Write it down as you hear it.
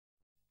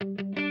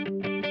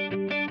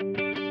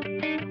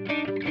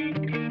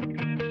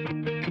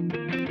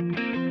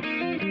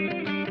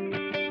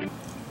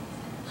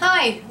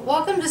Hi,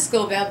 welcome to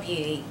Schoolbell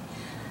Beauty.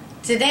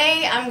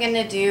 Today I'm going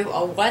to do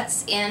a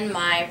what's in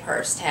my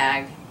purse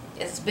tag.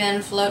 It's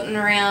been floating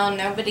around,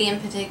 nobody in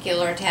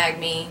particular tagged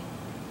me,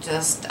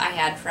 just I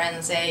had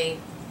friends say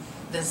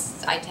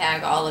this, I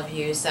tag all of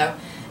you, so,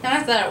 and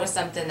I thought it was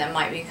something that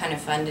might be kind of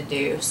fun to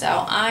do,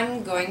 so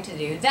I'm going to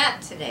do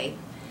that today.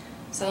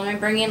 So let me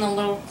bring in a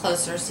little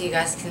closer so you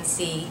guys can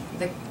see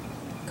the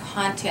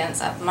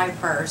contents of my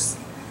purse.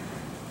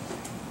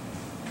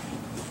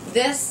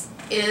 This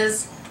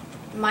is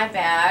my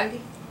bag,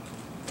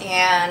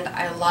 and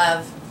I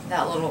love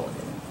that little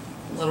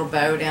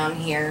bow down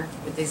here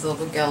with these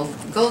little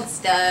gold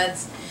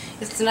studs.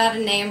 It's not a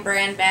name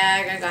brand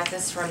bag. I got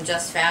this from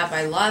Just Fab.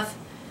 I love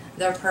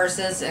their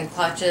purses and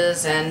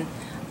clutches, and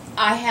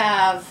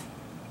I'm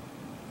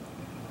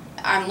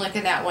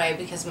looking that way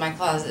because my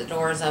closet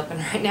door is open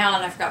right now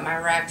and I've got my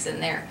racks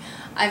in there.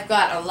 I've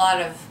got a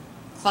lot of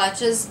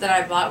clutches that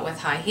I bought with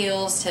high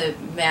heels to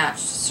match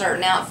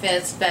certain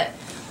outfits, but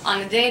on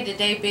a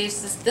day-to-day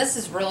basis, this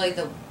is really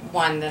the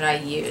one that I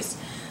use.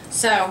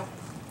 So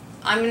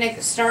I'm going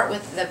to start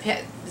with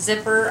the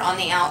zipper on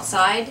the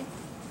outside.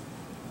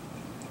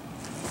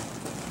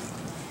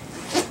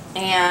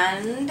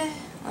 And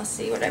let's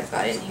see what I've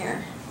got in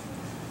here.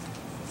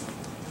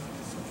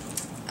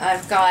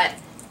 I've got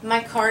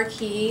my car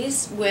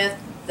keys with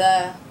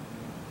the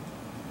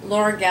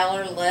Laura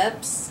Geller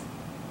lips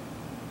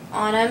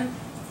on them.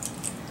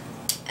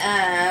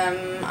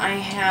 I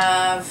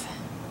have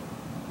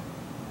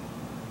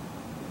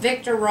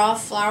Viktor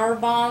Rolf Flower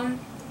Bomb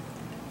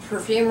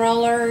perfume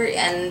roller,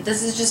 and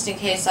this is just in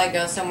case I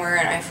go somewhere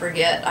and I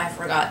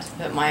forgot to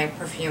put my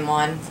perfume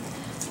on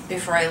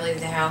before I leave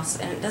the house,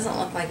 and it doesn't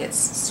look like it's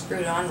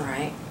screwed on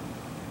right.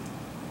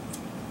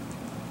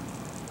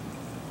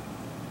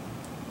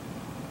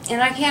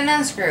 And I can't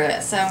unscrew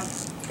it, so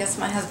I guess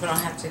my husband will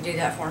have to do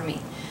that for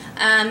me.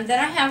 Then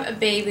I have a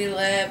Baby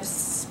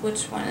Lips.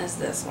 Which one is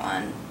this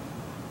one?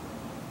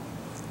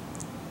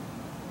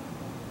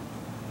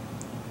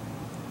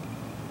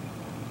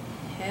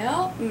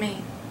 Help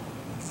me.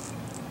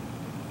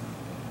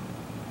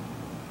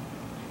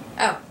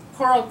 Oh,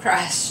 Coral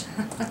Crush.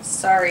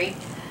 Sorry.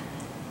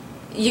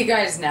 You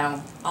guys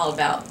know all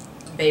about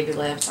Baby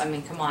Lips. I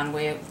mean, come on.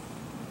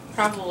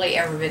 Probably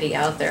everybody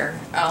out there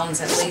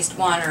owns at least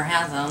one or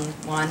has owned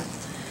one.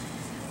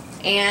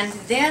 And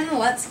then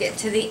let's get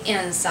to the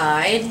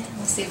inside.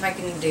 Let's see if I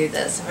can do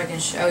this, if I can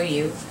show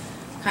you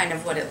kind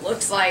of what it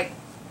looks like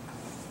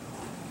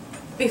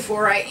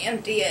before I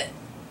empty it.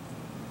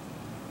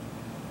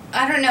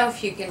 I don't know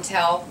if you can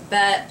tell,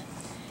 but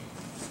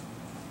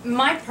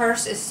my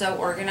purse is so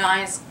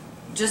organized,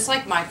 just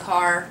like my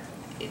car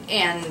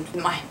and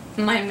my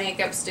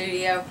makeup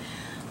studio.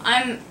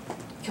 I'm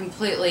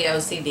completely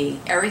OCD.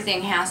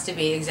 Everything has to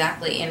be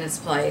exactly in its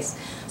place.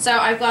 So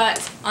I've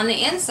got, on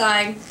the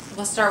inside,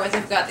 we'll start with,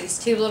 I've got these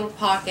two little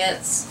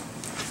pockets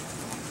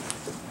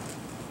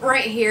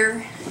right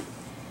here,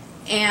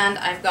 and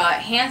I've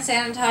got hand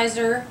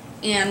sanitizer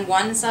in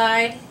one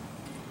side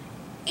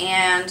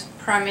and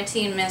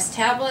Primatene Mist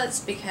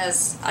tablets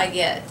because I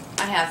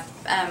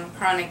have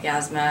chronic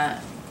asthma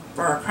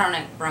or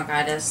chronic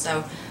bronchitis,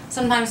 so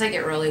sometimes I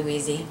get really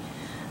wheezy.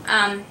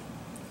 And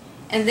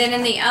then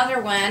in the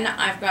other one,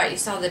 I've got, you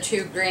saw the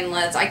two green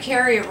lids. I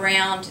carry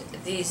around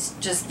these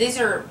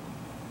are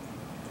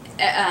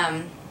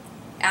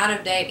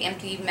out-of-date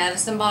empty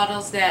medicine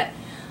bottles that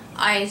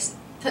I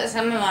put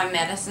some of my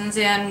medicines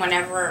in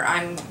whenever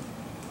I'm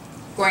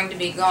going to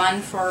be gone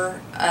for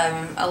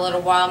a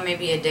little while,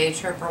 maybe a day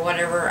trip or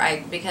whatever,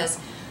 because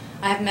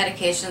I have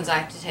medications I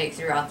have to take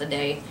throughout the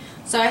day.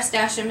 So I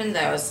stash them in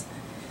those.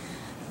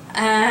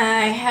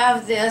 I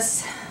have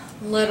this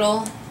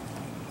little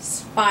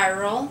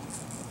spiral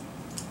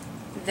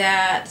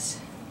that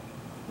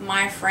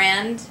my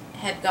friend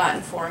had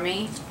gotten for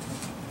me,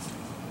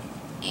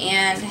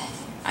 and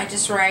I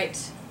just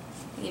write,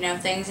 you know,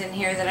 things in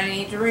here that I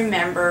need to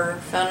remember,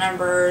 phone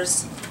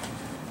numbers,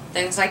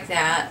 things like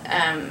that.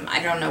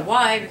 I don't know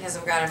why, because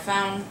I've got a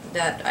phone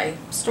that I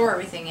store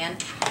everything in.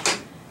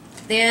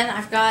 Then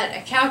I've got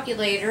a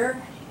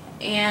calculator,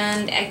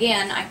 and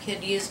again, I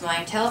could use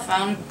my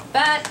telephone,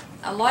 but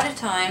a lot of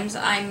times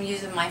I'm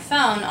using my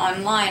phone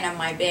online on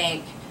my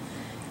bank,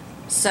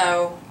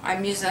 so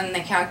I'm using the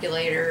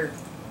calculator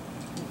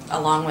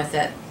along with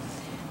it.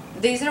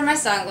 These are my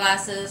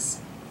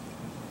sunglasses.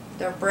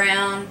 They're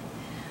brown.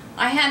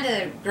 I had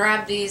to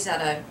grab these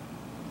at a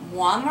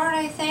Walmart,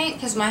 I think,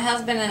 because my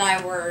husband and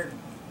I were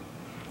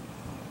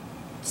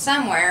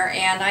somewhere,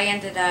 and I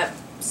ended up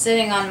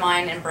sitting on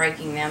mine and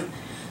breaking them.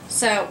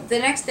 So the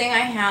next thing I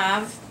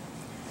have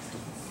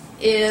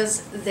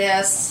is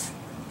this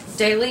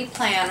daily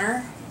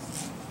planner,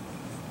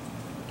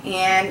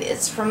 and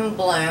it's from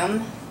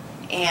Bloom,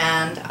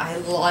 and I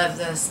love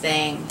this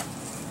thing.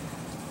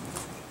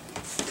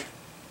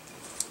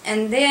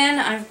 And then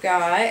I've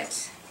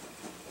got,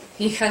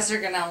 you guys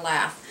are gonna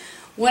laugh.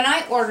 When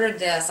I ordered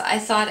this, I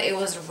thought it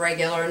was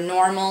regular,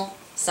 normal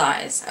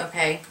size,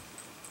 okay?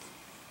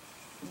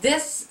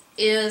 This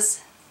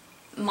is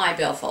my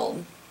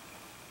billfold.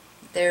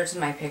 there's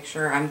my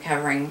picture. I'm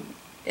covering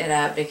it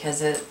up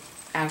because it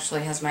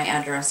actually has my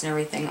address and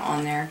everything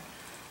on there.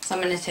 So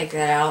I'm going to take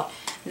that out.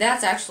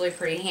 That's actually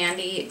pretty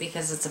handy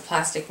because it's a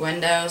plastic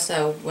window,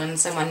 so when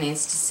someone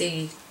needs to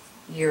see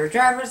your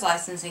driver's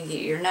license and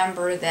get your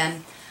number,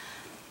 then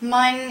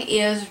mine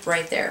is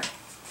right there.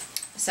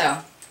 So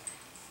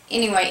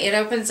anyway, it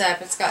opens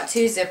up. It's got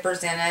 2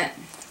 zippers in it.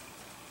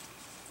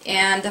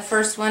 And the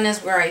first one is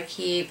where I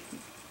keep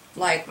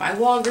like my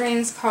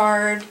Walgreens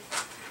card,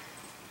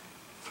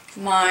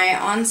 my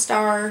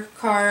OnStar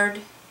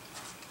card,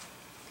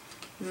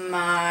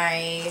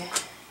 my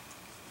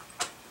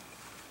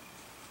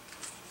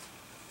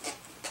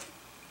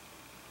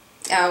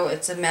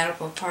it's a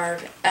medical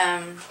card.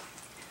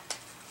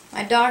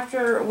 My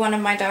doctor, one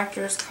of my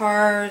doctor's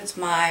cards,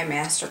 my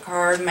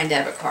MasterCard, my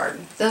debit card.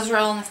 Those are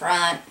all in the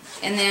front.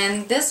 And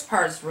then this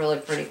part's really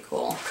pretty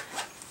cool.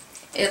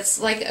 It's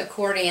like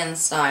accordion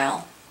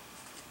style.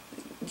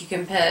 You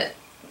can put,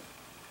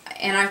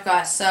 and I've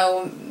got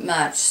so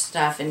much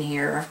stuff in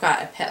here. I've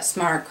got a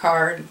PetSmart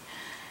card.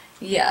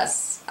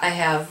 Yes, I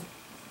have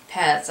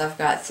pets. I've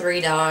got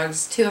 3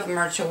 dogs. 2 of them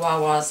are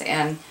Chihuahuas,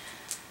 and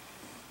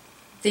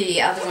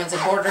the other one's a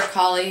Border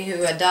Collie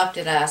who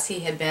adopted us. He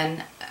had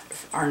been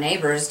our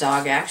neighbor's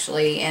dog,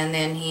 actually, and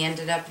then he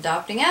ended up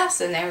adopting us,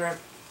 and they were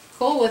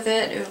cool with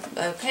it.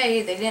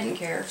 Okay, they didn't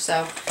care.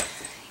 So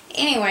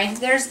anyway,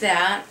 there's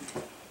that.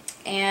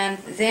 And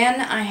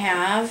then I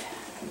have,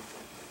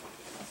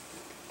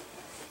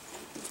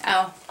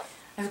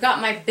 I've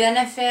got my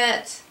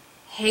Benefit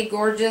Hey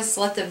Gorgeous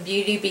Let the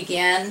Beauty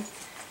Begin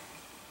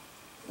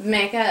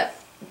makeup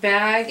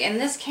bag, and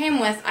this came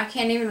with, I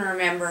can't even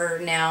remember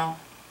now,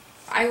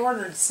 I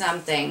ordered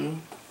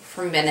something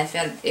from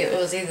Benefit. It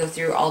was either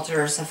through Ulta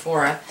or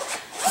Sephora,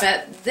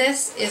 but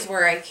this is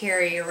where I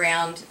carry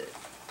around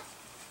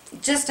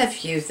just a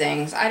few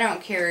things. I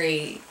don't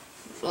carry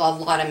a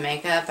lot of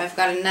makeup. I've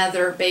got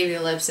another Baby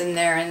Lips in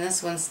there, and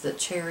this one's the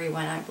cherry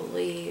one, I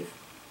believe.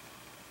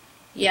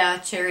 Yeah,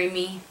 Cherry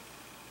Me.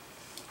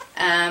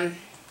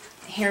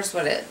 Here's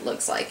what it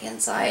looks like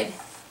inside.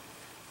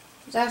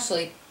 It's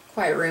actually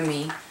quite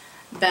roomy,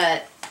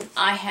 but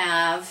I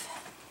have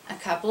a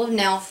couple of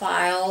nail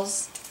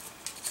files.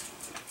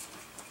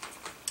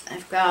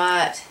 I've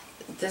got,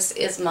 this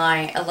is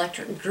my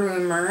electric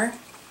groomer,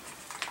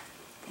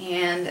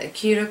 and a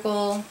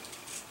cuticle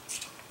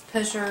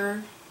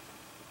pusher,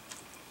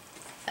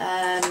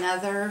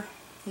 another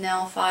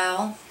nail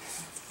file.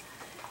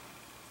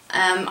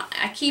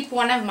 I keep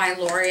one of my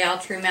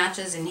L'Oreal True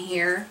Matches in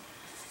here.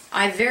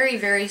 I very,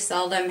 very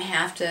seldom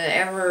have to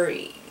ever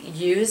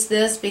use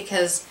this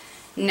because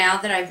now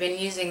that I've been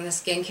using the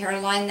skincare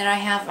line that I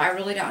have, I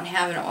really don't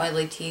have an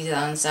oily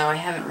T-zone, so I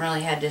haven't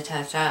really had to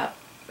touch up.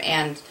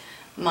 And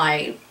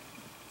I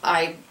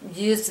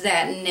used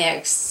that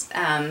NYX,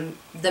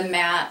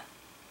 the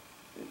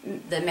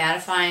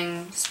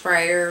mattifying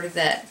sprayer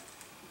that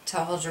to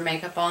hold your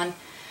makeup on.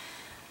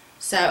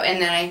 So,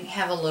 and then I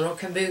have a little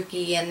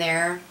kabuki in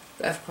there.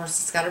 Of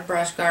course, it's got a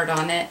brush guard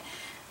on it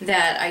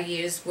that I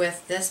use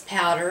with this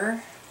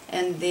powder.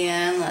 And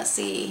then, let's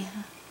see,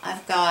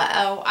 I've got,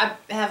 I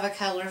have a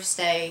Color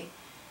Stay,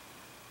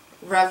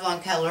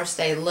 Revlon Color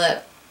Stay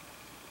lip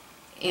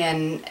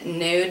in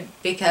nude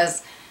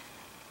because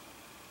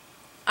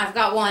I've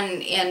got one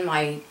in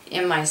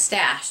my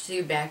stash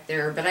too back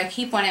there, but I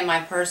keep one in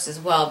my purse as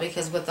well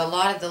because with a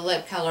lot of the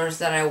lip colors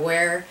that I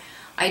wear,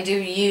 I do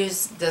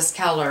use this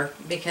color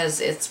because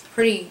it's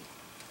pretty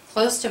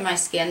close to my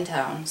skin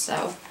tone.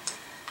 So,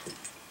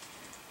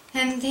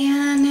 and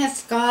then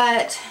it's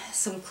got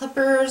some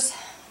clippers.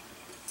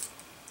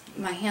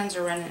 My hands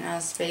are running out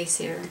of space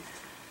here.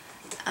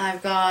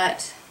 I've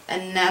got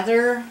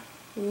another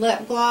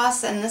lip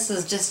gloss, and this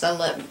is just a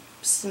Lip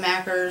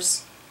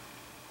Smackers,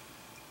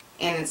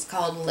 and it's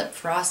called Lip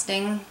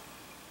Frosting.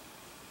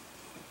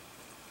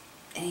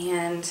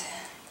 And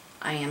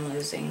I am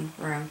losing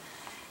room.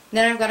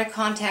 Then I've got a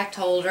contact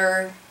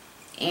holder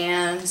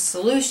and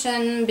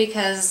solution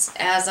because,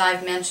 as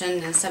I've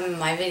mentioned in some of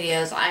my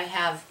videos, I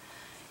have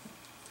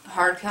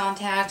hard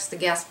contacts, the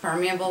gas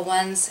permeable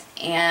ones,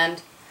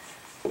 and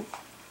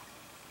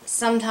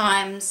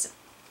sometimes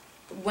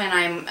when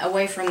I'm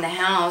away from the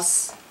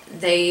house,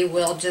 they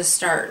will just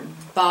start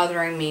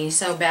bothering me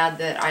so bad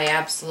that I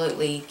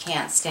absolutely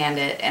can't stand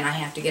it and I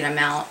have to get them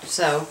out.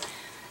 So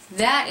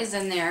that is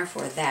in there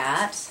for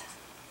that.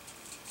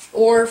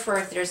 Or for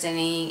if there's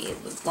any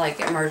like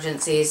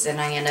emergencies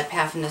and I end up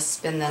having to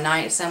spend the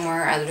night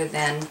somewhere other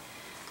than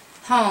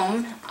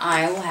home,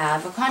 I will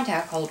have a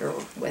contact holder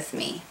with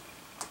me.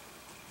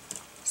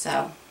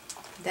 So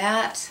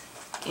that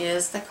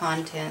is the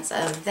contents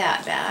of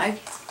that bag.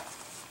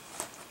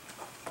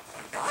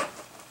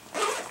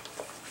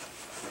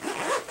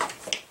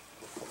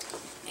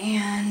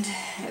 And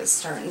it's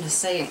starting to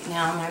say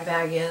now my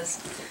bag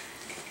is.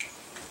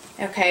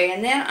 Okay,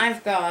 and then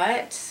I've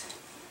got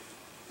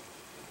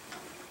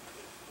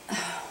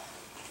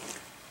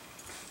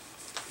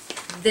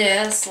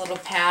this little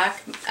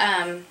pack.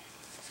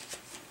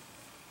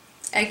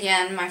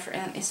 Again, my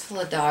friend is full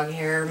of dog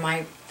hair.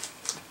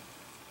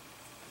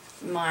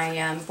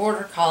 my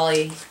border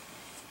collie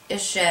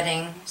is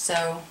shedding,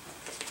 so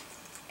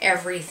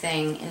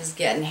everything is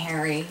getting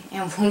hairy.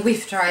 And when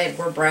we've tried,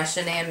 we're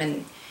brushing him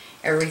and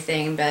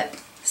everything,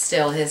 but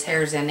still his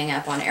hair's ending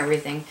up on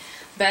everything.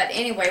 But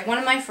anyway, one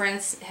of my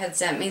friends had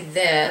sent me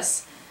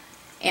this,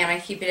 and I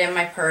keep it in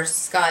my purse.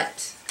 It's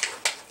got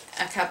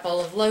a couple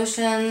of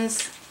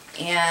lotions,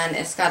 and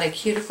it's got a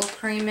cuticle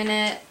cream in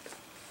it.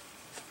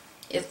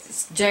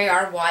 It's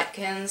J.R.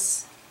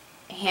 Watkins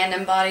hand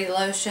and body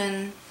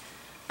lotion.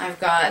 I've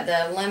got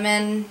the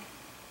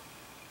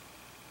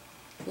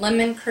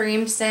lemon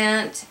cream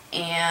scent,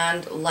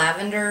 and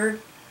lavender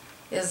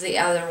is the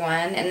other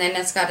one. And then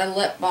it's got a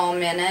lip balm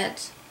in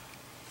it,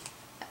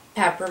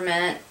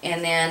 peppermint,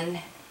 and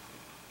then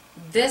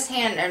this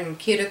hand and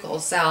cuticle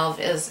salve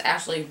is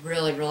actually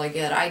really, really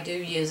good. I do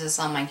use this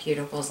on my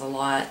cuticles a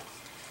lot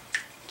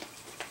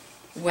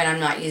when I'm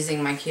not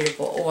using my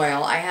cuticle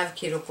oil. I have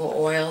cuticle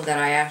oil that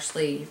I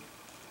actually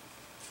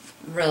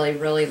really,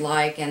 really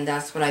like, and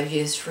that's what I've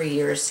used for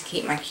years to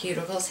keep my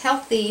cuticles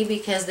healthy,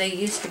 because they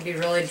used to be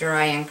really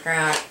dry and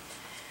cracked.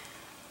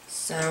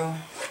 So,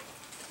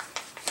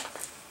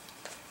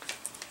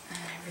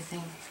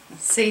 everything.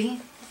 See?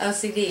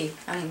 OCD.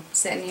 I'm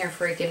sitting here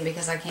freaking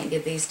because I can't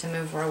get these to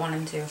move where I want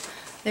them to.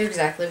 They're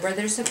exactly where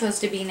they're supposed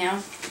to be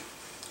now.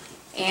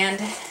 And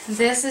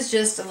this is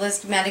just a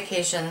list of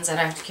medications that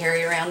I have to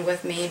carry around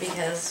with me,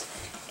 because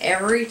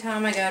every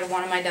time I go to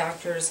one of my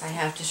doctors, I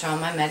have to show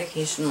them my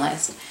medication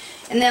list.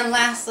 And then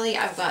lastly,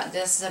 I've got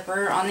this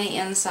zipper on the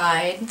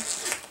inside,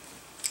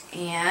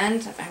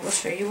 and I will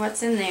show you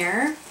what's in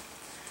there.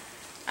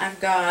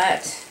 I've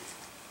got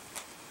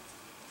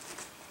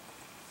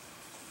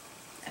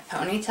a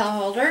ponytail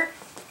holder.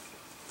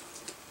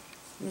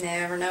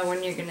 Never know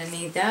when you're going to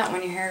need that,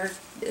 when your hair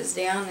is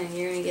down and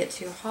you're going to get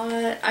too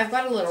hot. I've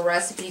got a little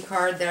recipe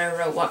card that I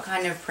wrote what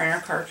kind of printer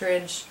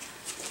cartridge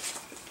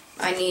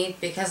I need,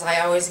 because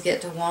I always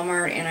get to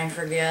Walmart and I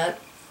forget.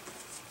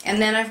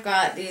 And then I've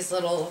got these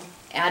little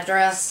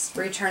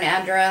return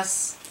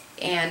address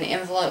and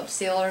envelope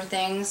sealer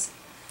things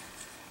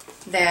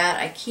that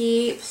I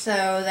keep so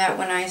that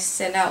when I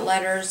send out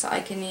letters I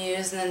can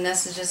use. And then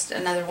this is just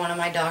another one of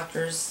my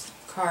doctor's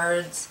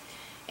cards,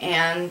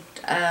 and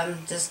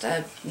just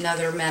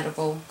another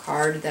medical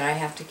card that I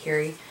have to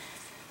carry.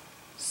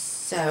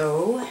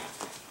 So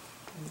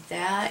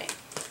that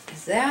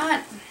is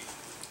that.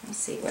 Let's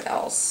see what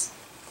else.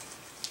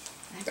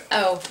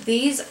 Oh,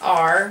 these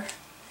are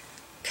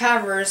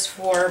covers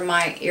for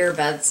my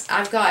earbuds.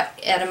 I've got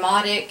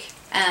Etymotic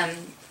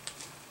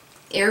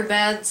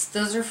earbuds.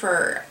 Those are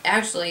for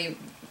actually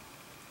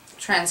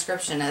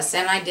transcriptionists,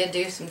 and I did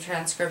do some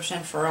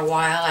transcription for a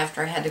while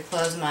after I had to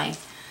close my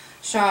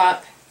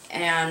shop,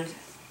 and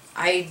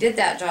I did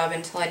that job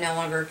until I no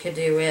longer could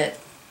do it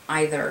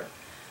either.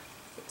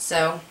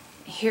 So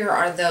here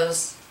are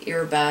those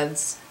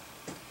earbuds,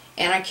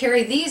 and I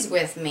carry these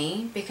with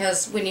me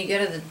because when you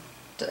go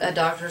to a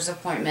doctor's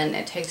appointment,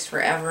 it takes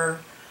forever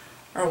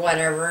or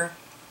whatever.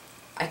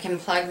 I can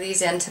plug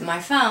these into my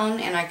phone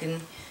and I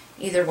can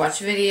either watch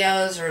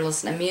videos or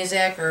listen to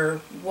music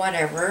or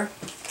whatever.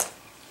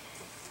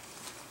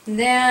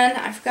 Then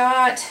I've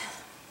got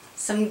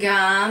some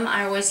gum.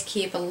 I always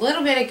keep a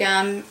little bit of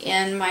gum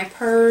in my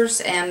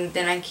purse, and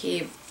then I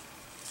keep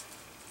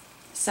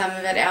some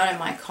of it out in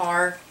my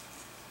car.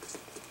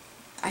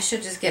 I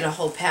should just get a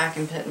whole pack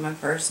and put it in my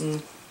purse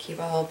and keep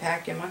a whole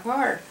pack in my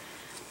car.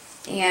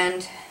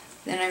 And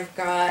then I've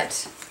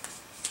got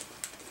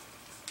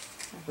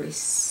a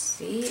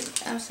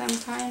receipt of some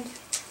kind.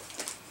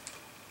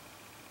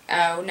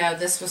 Oh no,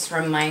 this was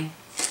from my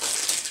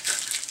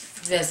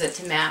visit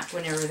to MAC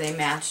whenever they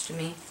matched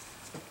me.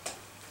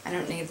 I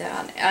don't need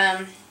that.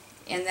 And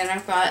then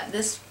I've got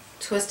this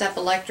twist up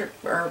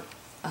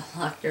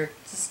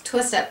this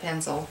twist up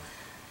pencil,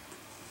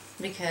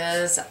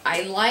 because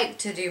I like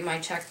to do my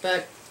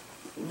checkbook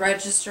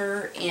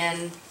register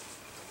in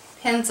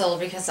pencil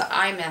because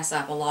I mess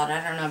up a lot.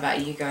 I don't know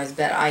about you guys,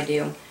 but I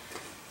do.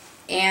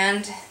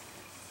 And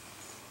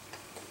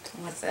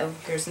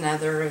here's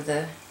another of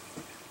the,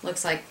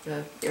 looks like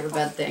the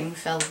earbud thing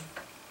fell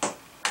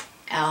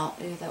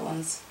out. Ooh, that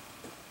one's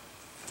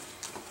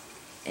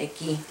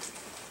icky.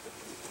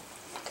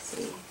 Let's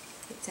see,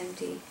 it's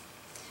empty.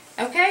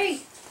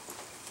 Okay,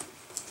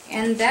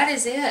 and that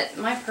is it.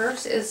 My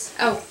purse is,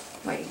 oh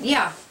wait,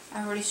 yeah,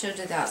 I already showed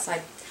you the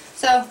outside.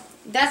 So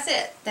that's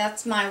it.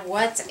 That's my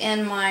what's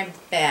in my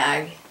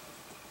bag.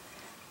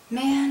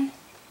 Man,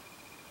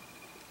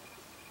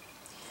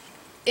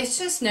 it's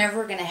just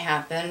never gonna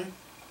happen,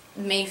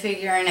 me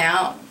figuring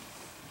out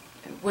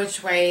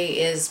which way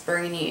is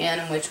bringing you in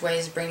and which way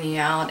is bringing you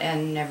out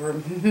and never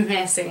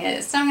messing it.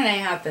 It's not going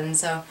to happen.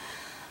 So,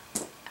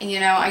 you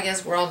know, I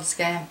guess we're all just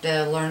going to have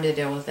to learn to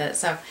deal with it.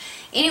 So,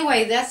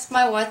 anyway, that's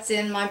my what's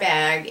in my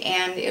bag,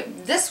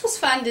 and this was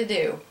fun to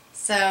do.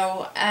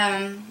 So,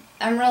 I'm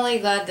really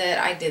glad that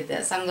I did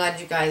this. I'm glad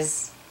you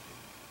guys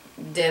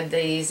did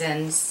these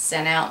and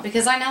sent out,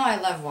 because I know I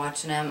love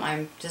watching them.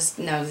 I'm just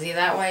nosy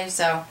that way.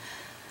 So,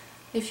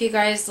 if you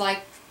guys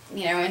like,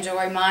 you know,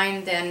 enjoy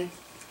mine, then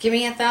give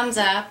me a thumbs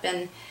up,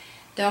 and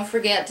don't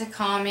forget to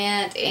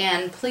comment,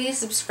 and please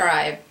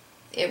subscribe.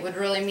 It would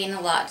really mean a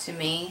lot to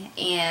me.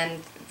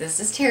 And this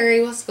is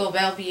Terry with School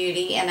Bell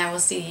Beauty, and I will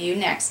see you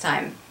next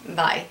time.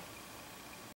 Bye.